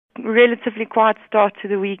relatively quiet start to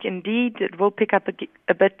the week indeed. It will pick up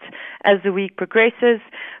a bit as the week progresses,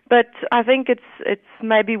 but I think it's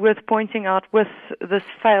maybe worth pointing out with this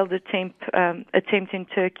failed attempt in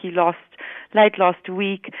Turkey late last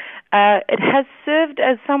week, it has served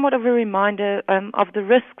as somewhat of a reminder of the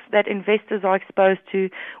risks that investors are exposed to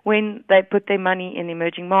when they put their money in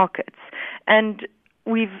emerging markets. And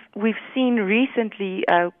we've seen recently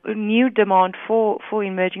new demand for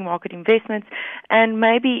emerging market investments, and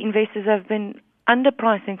maybe investors have been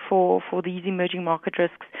underpricing for these emerging market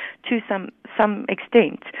risks to some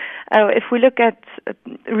extent. If we look at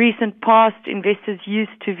recent past, investors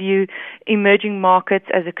used to view emerging markets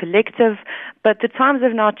as a collective, but the times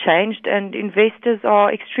have now changed, and investors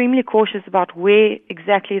are extremely cautious about where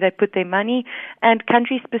exactly they put their money, and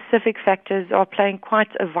country-specific factors are playing quite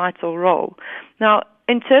a vital role. Now,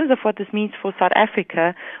 in terms of what this means for South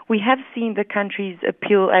Africa, we have seen the country's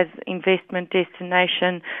appeal as investment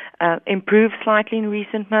destination improve slightly in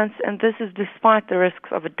recent months, and this is despite the risks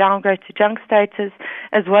of a downgrade to junk status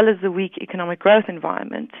as well as the weak economic growth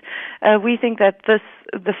environment. We think that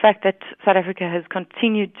the fact that South Africa has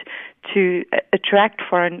continued to attract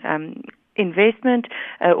foreign investment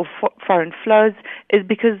or foreign flows is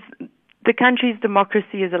because the country's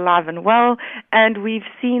democracy is alive and well, and we've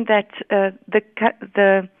seen that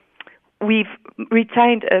we've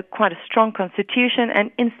retained quite a strong constitution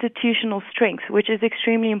and institutional strength, which is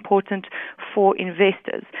extremely important for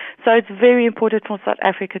investors. So it's very important for South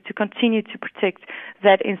Africa to continue to protect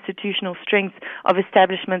that institutional strength of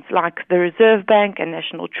establishments like the Reserve Bank and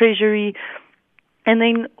National Treasury. And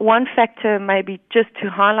then one factor maybe just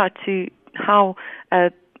to highlight to how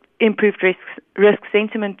improved risk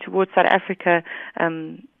sentiment towards South Africa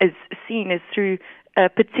is seen is through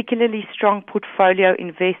particularly strong portfolio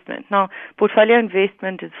investment. Now, portfolio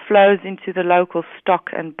investment is flows into the local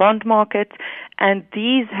stock and bond market, and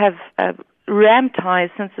these have ramped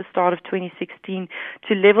high since the start of 2016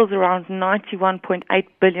 to levels around 91.8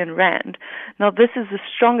 billion rand. Now, this is the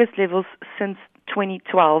strongest levels since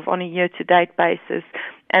 2012 on a year-to-date basis,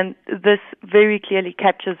 and this very clearly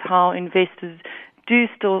captures how investors do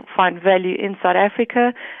still find value in South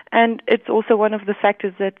Africa, and it's also one of the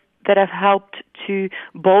factors that have helped to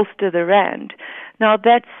bolster the rand. Now,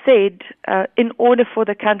 that said, in order for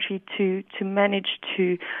the country to manage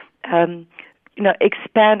to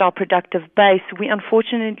expand our productive base, we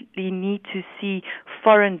unfortunately need to see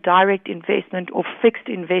foreign direct investment or fixed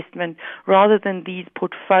investment rather than these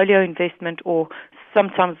portfolio investment, or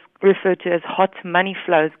sometimes referred to as hot money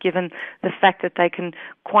flows, given the fact that they can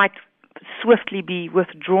quite swiftly be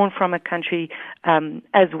withdrawn from a country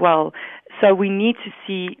as well. So we need to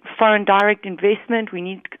see foreign direct investment. We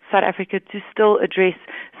need South Africa to still address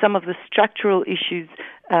some of the structural issues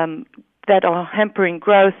that are hampering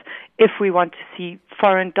growth if we want to see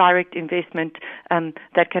foreign direct investment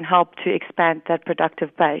that can help to expand that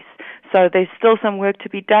productive base. So there's still some work to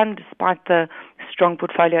be done despite the strong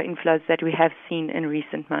portfolio inflows that we have seen in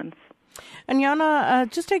recent months. And Jana,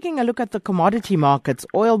 just taking a look at the commodity markets,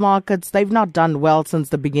 oil markets, they've not done well since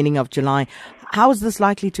the beginning of July. How is this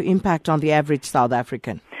likely to impact on the average South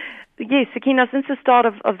African? Yes, Sakina, since the start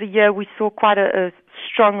of the year, we saw quite a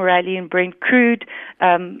strong rally in Brent crude,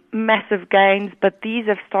 massive gains, but these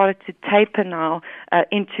have started to taper now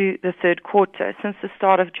into the third quarter. Since the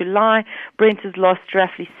start of July, Brent has lost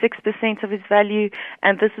roughly 6% of its value,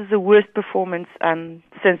 and this is the worst performance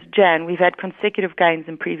since Jan. We've had consecutive gains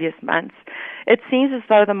in previous months. It seems as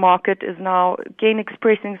though the market is now again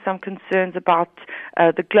expressing some concerns about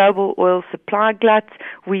the global oil supply glut.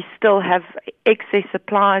 We still have excess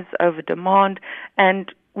supplies over demand,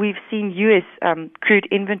 and we've seen U.S. Crude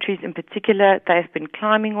inventories in particular. They have been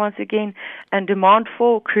climbing once again, and demand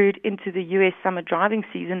for crude into the U.S. summer driving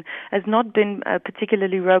season has not been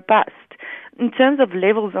particularly robust. In terms of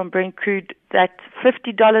levels on Brent crude, that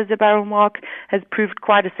 $50 a barrel mark has proved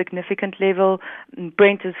quite a significant level.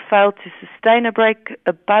 Brent has failed to sustain a break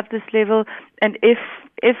above this level, and if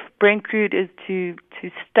Brent crude is to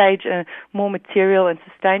stage a more material and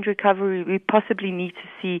sustained recovery, we possibly need to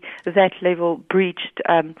see that level breached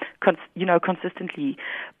consistently.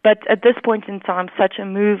 But at this point in time, such a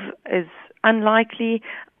move is unlikely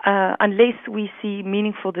unless we see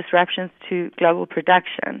meaningful disruptions to global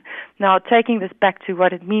production. Now, taking this back to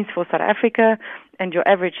what it means for South Africa and your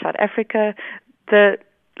average South Africa, the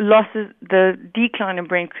decline in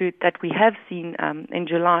Brent crude that we have seen in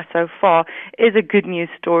July so far is a good news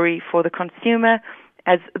story for the consumer,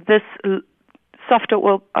 as this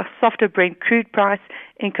softer Brent crude price,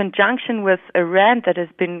 in conjunction with a rand that has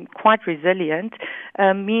been quite resilient,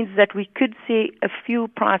 means that we could see a fuel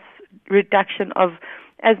price reduction of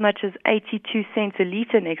as much as 82 cents a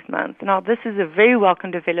litre next month. Now, this is a very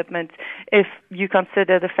welcome development if you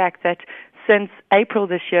consider the fact that since April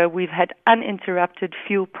this year, we've had uninterrupted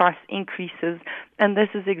fuel price increases, and this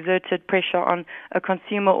has exerted pressure on a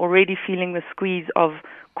consumer already feeling the squeeze of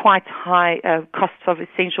quite high costs of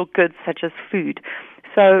essential goods such as food.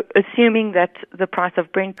 So assuming that the price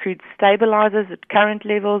of Brent crude stabilizes at current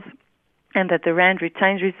levels and that the rand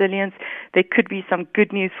retains resilience, there could be some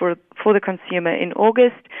good news for the consumer in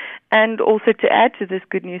August. And also to add to this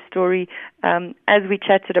good news story, as we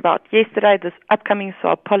chatted about yesterday, this upcoming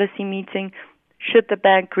SARB policy meeting, should the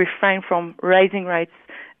bank refrain from raising rates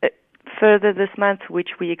further this month,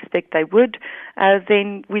 which we expect they would,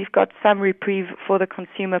 then we've got some reprieve for the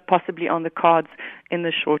consumer possibly on the cards in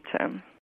the short term.